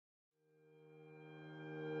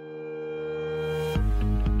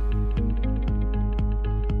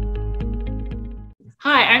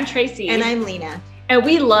I'm Tracy. And I'm Lena. And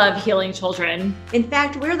we love healing children. In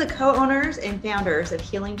fact, we're the co-owners and founders of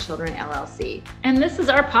Healing Children, LLC. And this is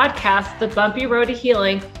our podcast, The Bumpy Road to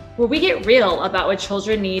Healing, where we get real about what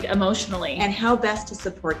children need emotionally. And how best to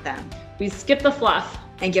support them. We skip the fluff.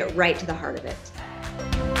 And get right to the heart of it.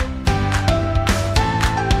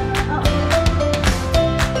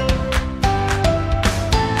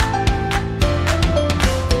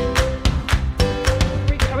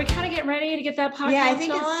 Are we kind of getting ready to get that podcast Yeah, I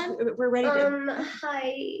think we're ready to...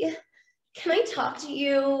 Hi. Can I talk to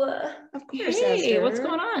you? Of course, Hey, Esther. What's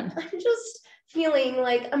going on? I'm just feeling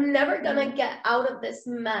like I'm never gonna get out of this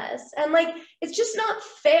mess. And like, it's just not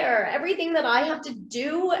fair. Everything that I have to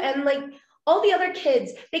do, and like all the other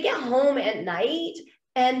kids, they get home at night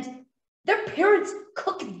and their parents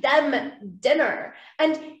cook them dinner.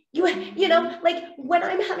 And you know, like when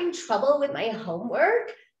I'm having trouble with my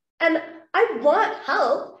homework and I want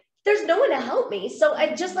help, there's no one to help me. So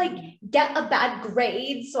I just like get a bad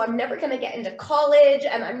grade. So I'm never going to get into college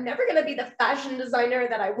and I'm never going to be the fashion designer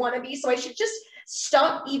that I want to be. So I should just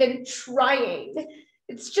stop even trying.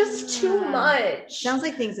 It's just too much. Sounds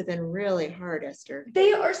like things have been really hard, Esther.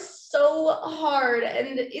 They are so hard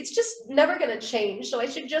and it's just never going to change. So I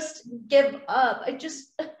should just give up. I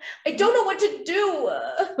don't know what to do.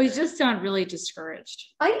 We just sound really discouraged.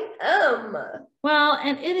 I am. Well,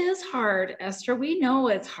 and it is hard, Esther. We know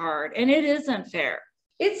it's hard and it isn't fair.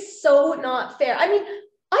 It's so not fair. I mean,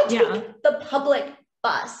 I take the public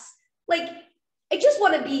bus. Like, I just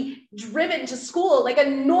want to be driven to school like a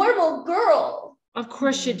normal girl. Of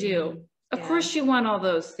course you do. Of course you want all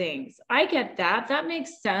those things. I get that. That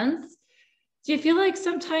makes sense. Do you feel like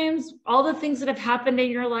sometimes all the things that have happened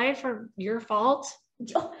in your life are your fault?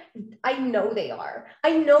 Oh, I know they are.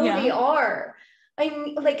 I know they are. I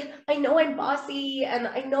know I'm bossy and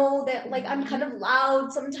I know that like I'm kind of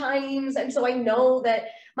loud sometimes. And so I know that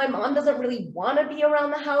my mom doesn't really want to be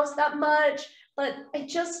around the house that much, but I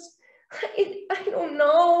don't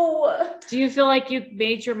know. Do you feel like you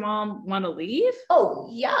made your mom want to leave? Oh,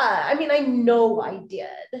 yeah. I mean, I know I did.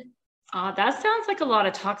 That sounds like a lot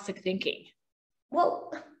of toxic thinking.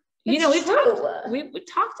 Well, we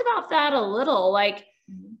talked about that a little, like,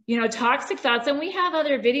 toxic thoughts. And we have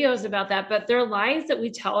other videos about that, but they're lies that we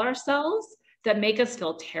tell ourselves that make us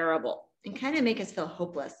feel terrible. And kind of make us feel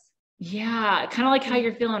hopeless. Yeah, kind of like how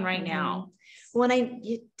you're feeling right now. Well,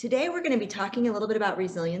 today we're going to be talking a little bit about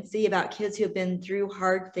resiliency, about kids who have been through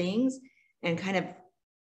hard things and kind of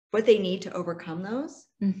what they need to overcome those.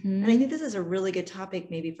 And I think this is a really good topic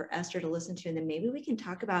maybe for Esther to listen to. And then maybe we can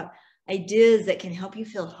talk about ideas that can help you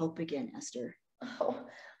feel hope again, Esther. Oh,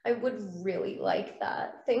 I would really like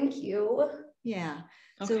that. Thank you. Yeah.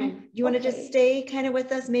 Okay. So you want to just stay kind of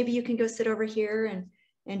with us? Maybe you can go sit over here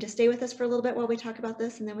and just stay with us for a little bit while we talk about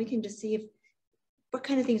this. And then we can just see what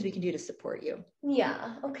kind of things we can do to support you.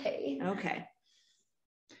 Yeah. Okay. Okay.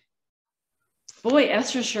 Boy,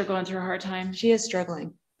 Esther's sure going through a hard time. She is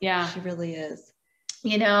struggling. Yeah. She really is.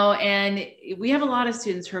 And we have a lot of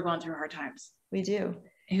students who are going through hard times. We do.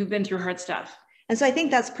 Who've been through hard stuff. And so I think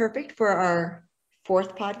that's perfect for our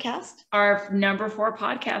fourth podcast. Our number 4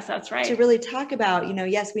 podcast. That's right. To really talk about,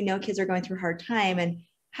 yes, we know kids are going through a hard time and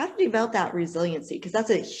how to develop that resiliency, because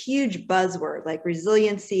that's a huge buzzword, like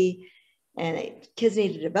resiliency. And kids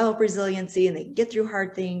need to develop resiliency and they can get through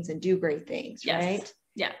hard things and do great things, right?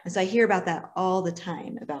 Yeah. And so I hear about that all the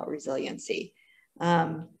time about resiliency.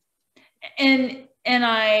 And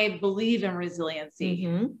I believe in resiliency.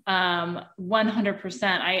 100%.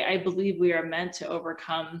 I believe we are meant to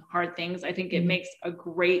overcome hard things. I think it makes a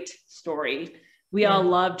great story. We all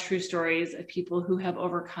love true stories of people who have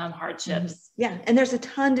overcome hardships. Yeah. And there's a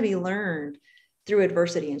ton to be learned through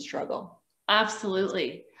adversity and struggle.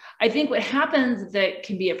 Absolutely. I think what happens that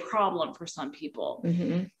can be a problem for some people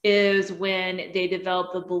is when they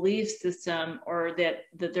develop the belief system or that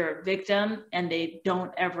they're a victim and they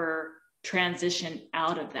don't ever transition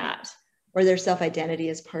out of that. Or their self-identity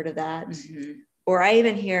is part of that. Or I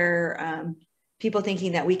even hear people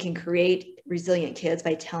thinking that we can create resilient kids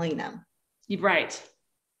by telling them. Right.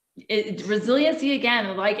 Resiliency,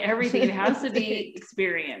 again, like everything, it has to be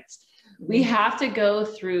experienced. We have to go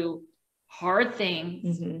through hard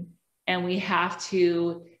things and we have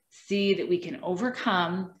to see that we can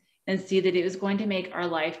overcome and see that it is going to make our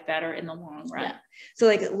life better in the long run. Yeah. So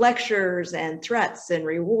like lectures and threats and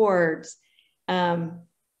rewards and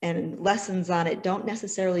lessons on it don't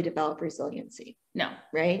necessarily develop resiliency. No.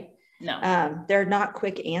 Right? No. They're not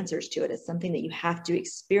quick answers to it. It's something that you have to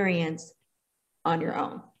experience on your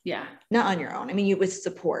own. Yeah. Not on your own. I mean, with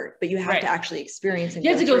support, but you have to actually experience and you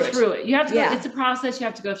have to go through it. You have to go, it's a process you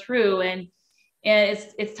have to go through. And And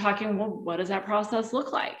it's talking, well, what does that process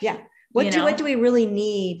look like? Yeah. What do we really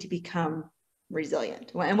need to become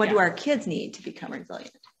resilient? And what do our kids need to become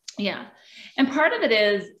resilient? Yeah. And part of it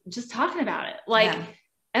is just talking about it. Like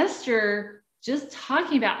Esther, just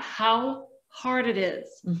talking about how hard it is,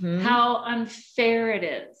 how unfair it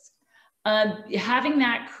is. Having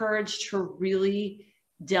that courage to really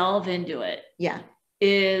delve into it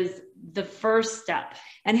is the first step.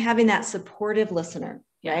 And having that supportive listener,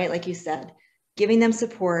 right? Like you said, giving them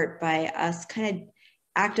support by us kind of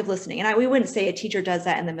active listening. And we wouldn't say a teacher does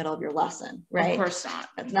that in the middle of your lesson, right? Of course not.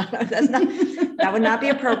 That's not, that would not be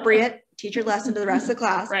appropriate. Teacher lesson to the rest of the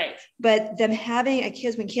class. Right. But them having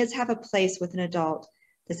when kids have a place with an adult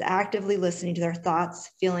that's actively listening to their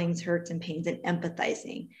thoughts, feelings, hurts, and pains, and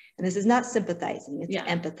empathizing. And this is not sympathizing, it's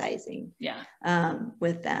empathizing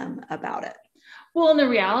with them about it. Well, and the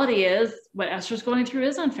reality is what Esther's going through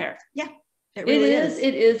is unfair. Yeah, it really is.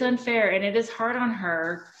 It is unfair, and it is hard on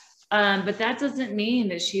her. But that doesn't mean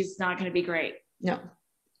that she's not going to be great. No.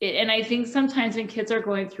 And I think sometimes when kids are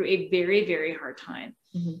going through a very, very hard time,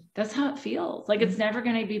 that's how it feels. Like it's never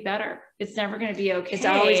going to be better. It's never going to be okay. It's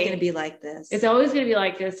always going to be like this. It's always going to be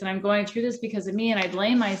like this. And I'm going through this because of me, and I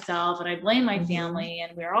blame myself, and I blame my family,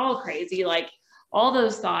 and we're all crazy. Like all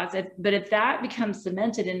those thoughts. But if that becomes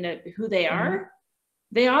cemented into who they are,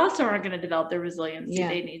 they also aren't going to develop the resiliency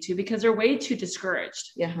they need to, because they're way too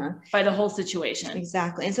discouraged by the whole situation.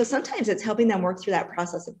 Exactly. And so sometimes it's helping them work through that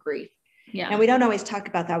process of grief. Yeah. And we don't always talk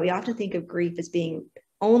about that. We often think of grief as being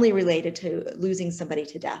only related to losing somebody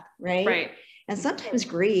to death, right? Right. And sometimes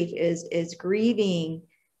grief is grieving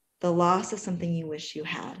the loss of something you wish you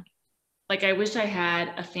had. Like I wish I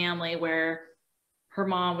had a family where her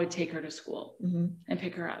mom would take her to school and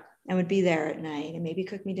pick her up. And would be there at night and maybe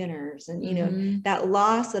cook me dinners. And, you know, that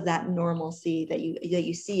loss of that normalcy that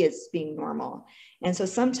you see as being normal. And so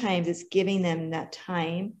sometimes it's giving them that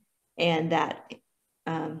time and that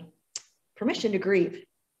permission to grieve.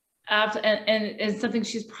 And something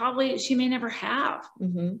she may never have. I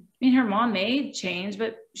mean, her mom may change,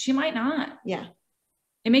 but she might not. Yeah.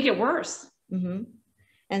 And make it worse.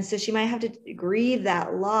 And so she might have to grieve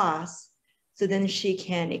that loss so then she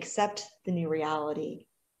can accept the new reality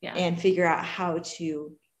and figure out how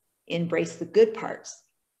to embrace the good parts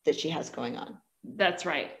that she has going on. That's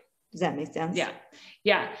right. Does that make sense? Yeah.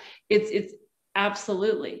 Yeah. It's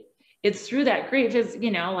absolutely, it's through that grief is, you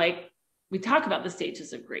know, like we talk about the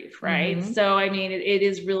stages of grief, right? So, I mean, it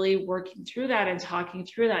is really working through that and talking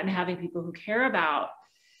through that and having people who care about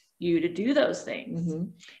you to do those things.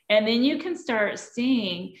 And then you can start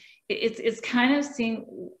seeing, it's kind of seeing,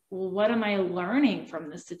 well, what am I learning from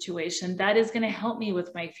this situation that is going to help me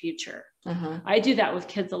with my future? I do that with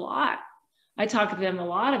kids a lot. I talk to them a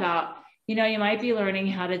lot about, you know, you might be learning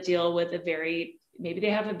how to deal with maybe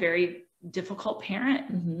they have a very difficult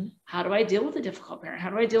parent. How do I deal with a difficult parent?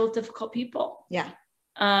 How do I deal with difficult people? Yeah.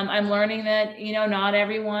 I'm learning that, you know, not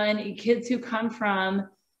everyone, kids who come from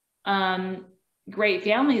great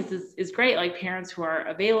families is great, like parents who are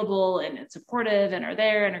available and supportive and are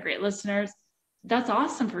there and are great listeners. That's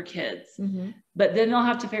awesome for kids. But then they'll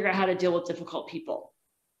have to figure out how to deal with difficult people,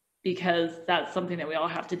 because that's something that we all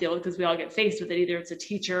have to deal with, because we all get faced with it. Either it's a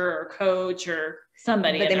teacher or coach or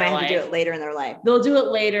somebody. But they might have to do it later in their life. They'll do it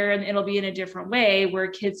later, and it'll be in a different way, where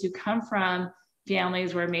kids who come from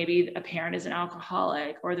families where maybe a parent is an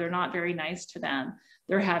alcoholic or they're not very nice to them,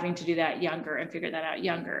 they're having to do that younger and figure that out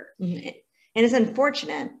younger. And it's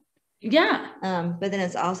unfortunate. Yeah. But then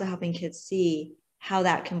it's also helping kids see how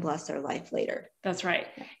that can bless their life later. That's right.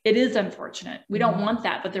 It is unfortunate. We don't want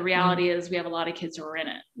that, but the reality is we have a lot of kids who are in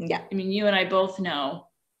it. Yeah. I mean, you and I both know,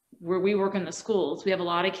 where we work in the schools, we have a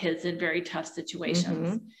lot of kids in very tough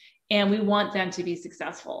situations, and we want them to be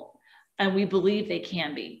successful, and we believe they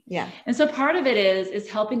can be. Yeah. And so part of it is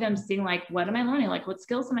helping them see, like, what am I learning? Like, what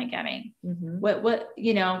skills am I getting? What,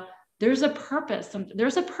 you know, there's a purpose.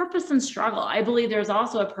 There's a purpose in struggle. I believe there's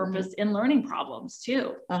also a purpose in learning problems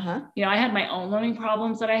too. You know, I had my own learning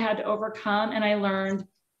problems that I had to overcome, and I learned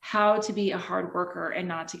how to be a hard worker and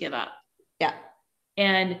not to give up. Yeah.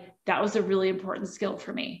 And that was a really important skill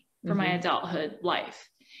for me for my adulthood life.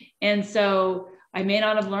 And so I may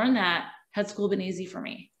not have learned that had school been easy for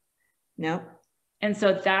me. No. And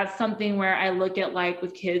so that's something where I look at, like,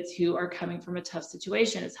 with kids who are coming from a tough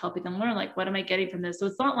situation, is helping them learn, like, what am I getting from this? So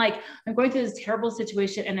it's not like I'm going through this terrible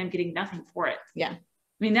situation and I'm getting nothing for it. Yeah. I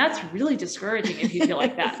mean, that's really discouraging if you feel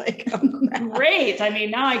like that. Like, oh, great. I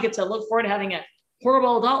mean, now I get to look forward to having a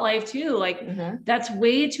horrible adult life too. Like that's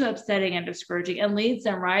way too upsetting and discouraging, and leads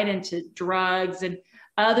them right into drugs and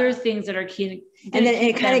other things that are key. And then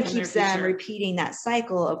it kind of keeps them repeating that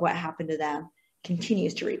cycle of what happened to them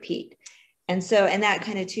continues to repeat. And that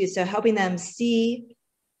kind of too. So helping them see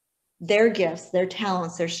their gifts, their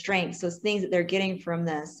talents, their strengths, those things that they're getting from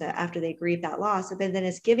this after they grieve that loss. But then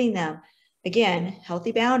it's giving them, again,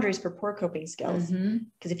 healthy boundaries for poor coping skills.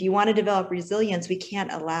 Because if you want to develop resilience, we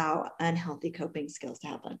can't allow unhealthy coping skills to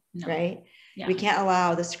happen, right? Yeah. We can't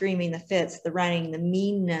allow the screaming, the fits, the running, the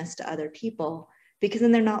meanness to other people, because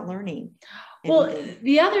then they're not learning anything. Well,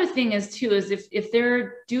 the other thing is too, is if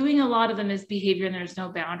they're doing a lot of the misbehavior and there's no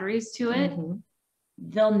boundaries to it,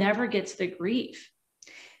 they'll never get to the grief.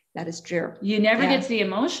 That is true. You never get to the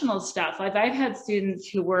emotional stuff. Like I've had students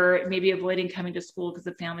who were maybe avoiding coming to school because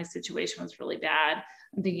the family situation was really bad.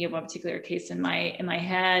 I'm thinking of one particular case in my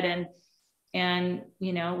head, and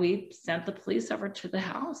you know, we sent the police over to the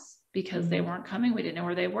house because they weren't coming. We didn't know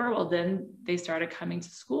where they were. Well, then they started coming to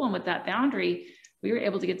school, and with that boundary, we were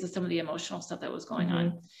able to get to some of the emotional stuff that was going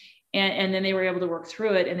on. And then they were able to work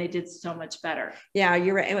through it, and they did so much better. Yeah,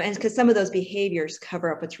 you're right. And because some of those behaviors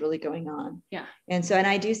cover up what's really going on. Yeah. And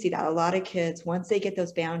I do see that a lot of kids, once they get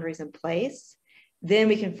those boundaries in place, then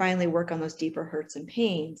we can finally work on those deeper hurts and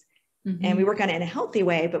pains. And we work on it in a healthy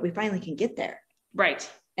way, but we finally can get there. Right.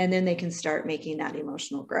 And then they can start making that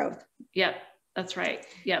emotional growth. Yep. That's right.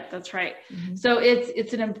 Yep, that's right. So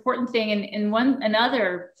it's an important thing. And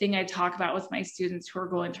another thing I talk about with my students who are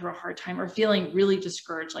going through a hard time or feeling really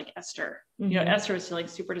discouraged, like Esther, you know, Esther was feeling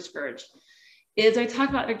super discouraged, is I talk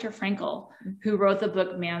about Viktor Frankl, who wrote the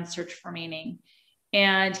book, Man's Search for Meaning.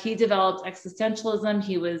 And he developed existentialism.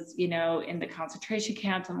 He was, you know, in the concentration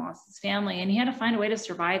camps and lost his family, and he had to find a way to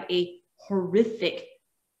survive a horrific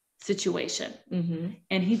situation.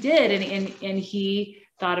 And he did. And he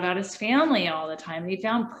thought about his family all the time. And he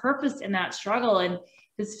found purpose in that struggle. And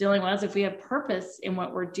his feeling was, if we have purpose in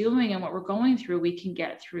what we're doing and what we're going through, we can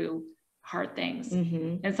get through hard things.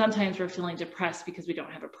 And sometimes we're feeling depressed because we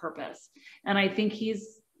don't have a purpose. And I think he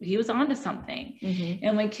was onto something.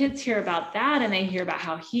 And when kids hear about that, and they hear about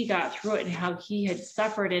how he got through it and how he had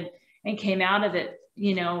suffered and came out of it,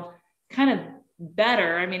 you know, kind of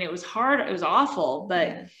better. I mean, it was hard, it was awful,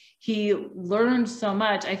 but he learned so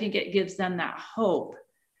much. I think it gives them that hope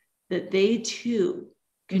that they too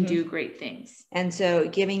can do great things. And so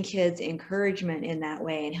giving kids encouragement in that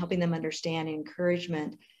way and helping them understand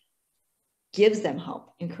encouragement gives them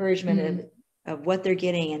hope, encouragement of what they're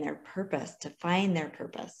getting and their purpose, to find their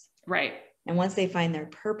purpose. Right. And once they find their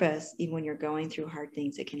purpose, even when you're going through hard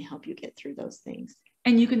things, it can help you get through those things.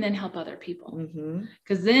 And you can then help other people.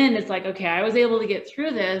 Because then it's like, okay, I was able to get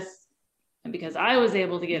through this. And because I was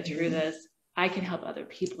able to get through this, I can help other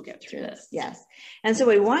people get through this. Yes. And so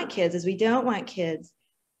what we want kids is, we don't want kids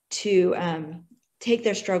to take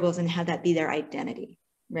their struggles and have that be their identity,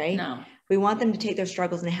 right? No. We want them to take their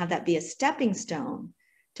struggles and have that be a stepping stone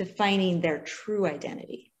to finding their true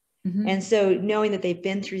identity. And so knowing that they've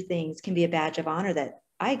been through things can be a badge of honor, that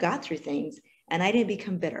I got through things and I didn't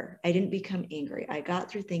become bitter. I didn't become angry. I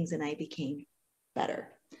got through things and I became better.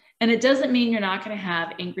 And it doesn't mean you're not going to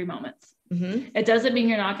have angry moments. It doesn't mean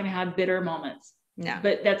you're not going to have bitter moments. No.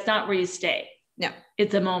 But that's not where you stay. No.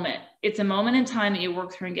 It's a moment. It's a moment in time that you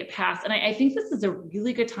work through and get past. And I think this is a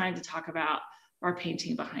really good time to talk about our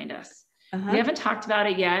painting behind us. We haven't talked about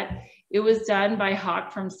it yet. It was done by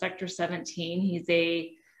Hawk from Sector 17.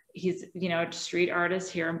 He's you know, a street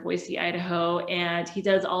artist here in Boise, Idaho, and he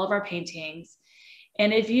does all of our paintings.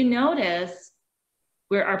 And if you notice,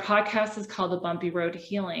 where our podcast is called The Bumpy Road to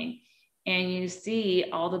Healing, and you see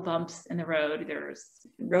all the bumps in the road. There's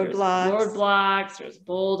roadblocks, there's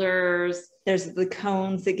boulders, there's the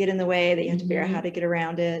cones that get in the way that you have to figure out how to get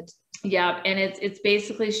around it. Yeah. And it's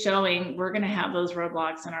basically showing we're going to have those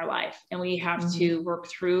roadblocks in our life, and we have to work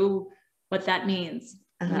through what that means.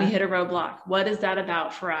 When we hit a roadblock, what is that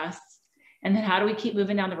about for us? And then how do we keep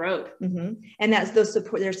moving down the road? And that's those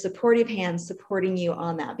there's supportive hands supporting you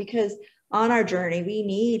on that, because on our journey, we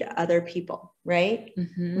need other people, right?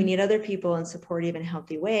 We need other people in supportive and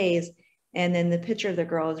healthy ways. And then the picture of the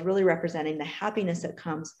girl is really representing the happiness that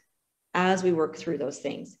comes as we work through those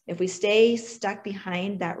things. If we stay stuck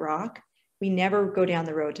behind that rock, we never go down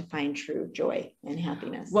the road to find true joy and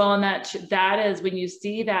happiness. Well, and that is when you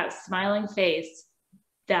see that smiling face,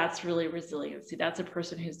 that's really resiliency. That's a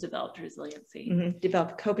person who's developed resiliency.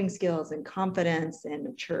 Developed coping skills and confidence and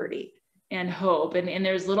maturity. And hope. And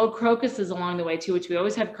there's little crocuses along the way too, which we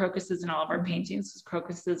always have crocuses in all of our paintings.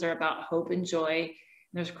 Crocuses are about hope and joy. And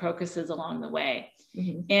there's crocuses along the way.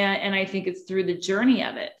 And I think it's through the journey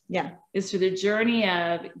of it. Yeah. It's through the journey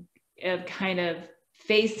of kind of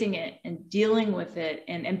facing it and dealing with it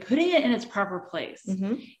and putting it in its proper place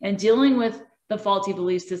and dealing with the faulty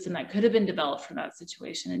belief system that could have been developed from that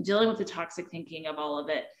situation and dealing with the toxic thinking of all of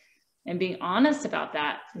it. And being honest about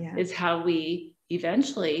that is how we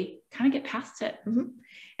eventually kind of get past it. Mm-hmm.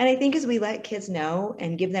 And I think as we let kids know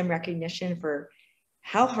and give them recognition for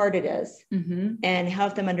how hard it is and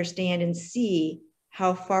help them understand and see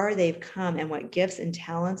how far they've come and what gifts and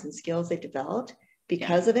talents and skills they've developed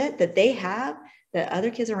because of it, that they have, that other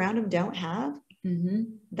kids around them don't have,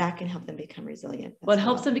 that can help them become resilient. Well, it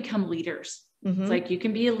helps them become leaders. It's like, you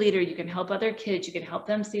can be a leader, you can help other kids, you can help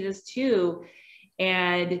them see this too.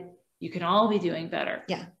 And you can all be doing better.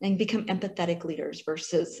 Yeah. And become empathetic leaders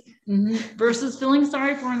versus feeling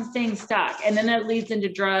sorry for and staying stuck. And then that leads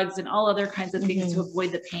into drugs and all other kinds of things to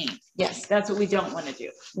avoid the pain. Yes. That's what we don't want to do.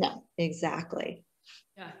 No, exactly.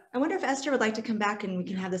 Yeah. I wonder if Esther would like to come back and we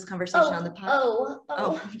can have this conversation on the podcast.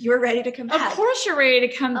 Oh, you're ready to come back. Of course you're ready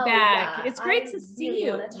to come back. Yeah. It's great to see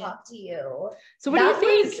you. I want to talk to you. So what do you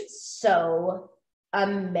think? That was so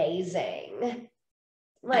amazing.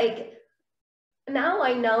 Like, now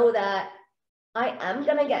I know that I am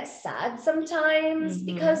going to get sad sometimes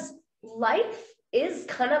because life is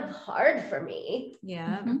kind of hard for me.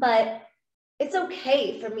 Yeah. But it's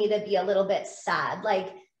okay for me to be a little bit sad.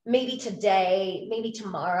 Like, maybe today, maybe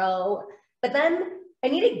tomorrow, but then I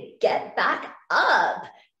need to get back up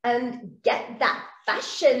and get that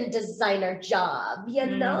fashion designer job, you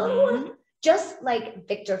know? Just like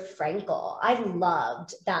Viktor Frankl. I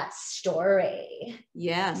loved that story.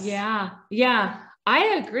 Yes. Yeah. Yeah.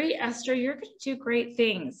 I agree, Esther. You're going to do great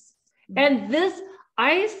things. And this,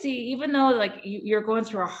 I see, even though like you're going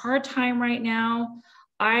through a hard time right now,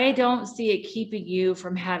 I don't see it keeping you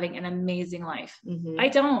from having an amazing life. I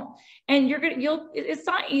don't. And it's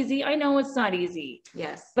not easy. I know it's not easy.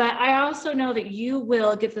 Yes. But I also know that you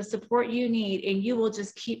will get the support you need and you will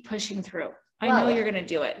just keep pushing through. I know you're going to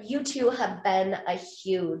do it. You two have been a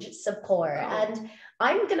huge support. And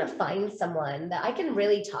I'm going to find someone that I can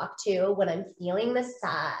really talk to when I'm feeling the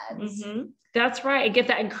sad. That's right. And get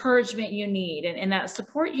that encouragement you need and that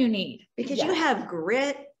support you need. Because you have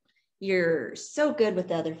grit. You're so good with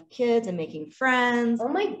the other kids and making friends. Oh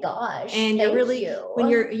my gosh. And you're really, when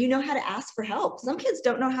you know how to ask for help. Some kids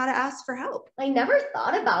don't know how to ask for help. I never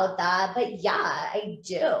thought about that, but yeah, I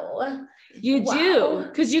do. You do,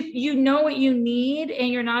 because you know what you need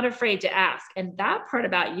and you're not afraid to ask. And that part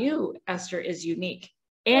about you, Esther, is unique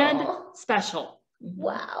and special.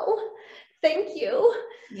 Wow. Thank you.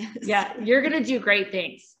 Yes. Yeah, you're going to do great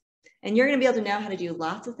things. And you're going to be able to know how to do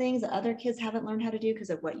lots of things that other kids haven't learned how to do because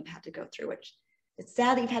of what you've had to go through, which it's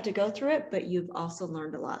sad that you've had to go through it, but you've also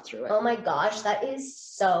learned a lot through it. Oh my gosh, that is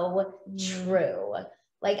so true.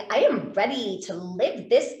 Like, I am ready to live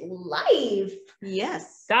this life.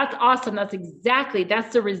 Yes. That's awesome. That's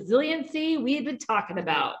the resiliency we've been talking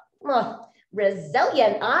about. Oh,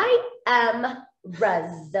 resilient. I am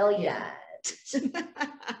resilient.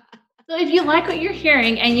 So if you like what you're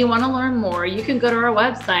hearing and you want to learn more, you can go to our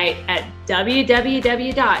website at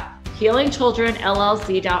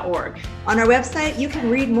www.healingchildrenllc.org. On our website, you can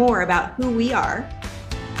read more about who we are.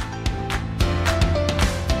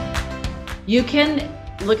 You can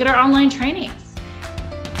look at our online trainings.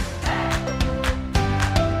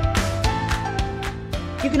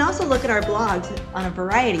 You can also look at our blogs on a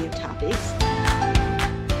variety of topics.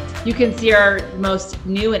 You can see our most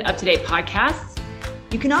new and up-to-date podcasts.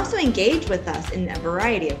 You can also engage with us in a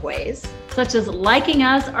variety of ways, such as liking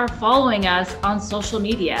us or following us on social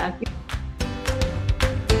media.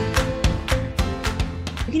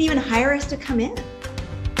 You can even hire us to come in.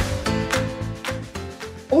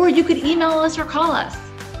 Or you could email us or call us.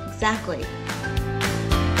 Exactly.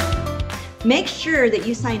 Make sure that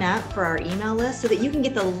you sign up for our email list so that you can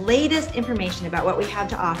get the latest information about what we have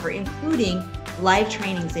to offer, including live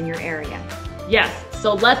trainings in your area. Yes,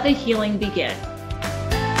 so let the healing begin.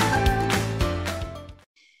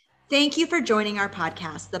 Thank you for joining our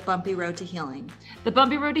podcast, The Bumpy Road to Healing. The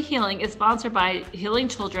Bumpy Road to Healing is sponsored by Healing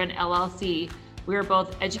Children, LLC. We are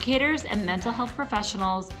both educators and mental health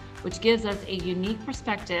professionals, which gives us a unique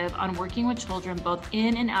perspective on working with children both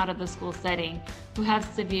in and out of the school setting who have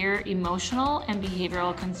severe emotional and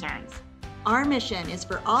behavioral concerns. Our mission is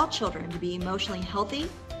for all children to be emotionally healthy,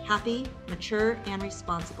 happy, mature, and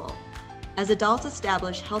responsible. As adults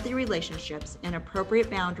establish healthy relationships and appropriate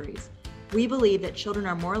boundaries, we believe that children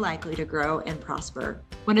are more likely to grow and prosper.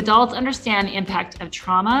 When adults understand the impact of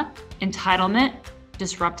trauma, entitlement,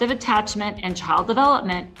 disruptive attachment, and child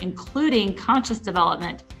development, including conscious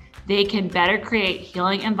development, they can better create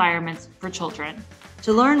healing environments for children.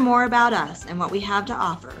 To learn more about us and what we have to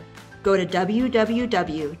offer, go to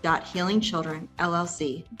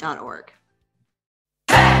www.healingchildrenllc.org.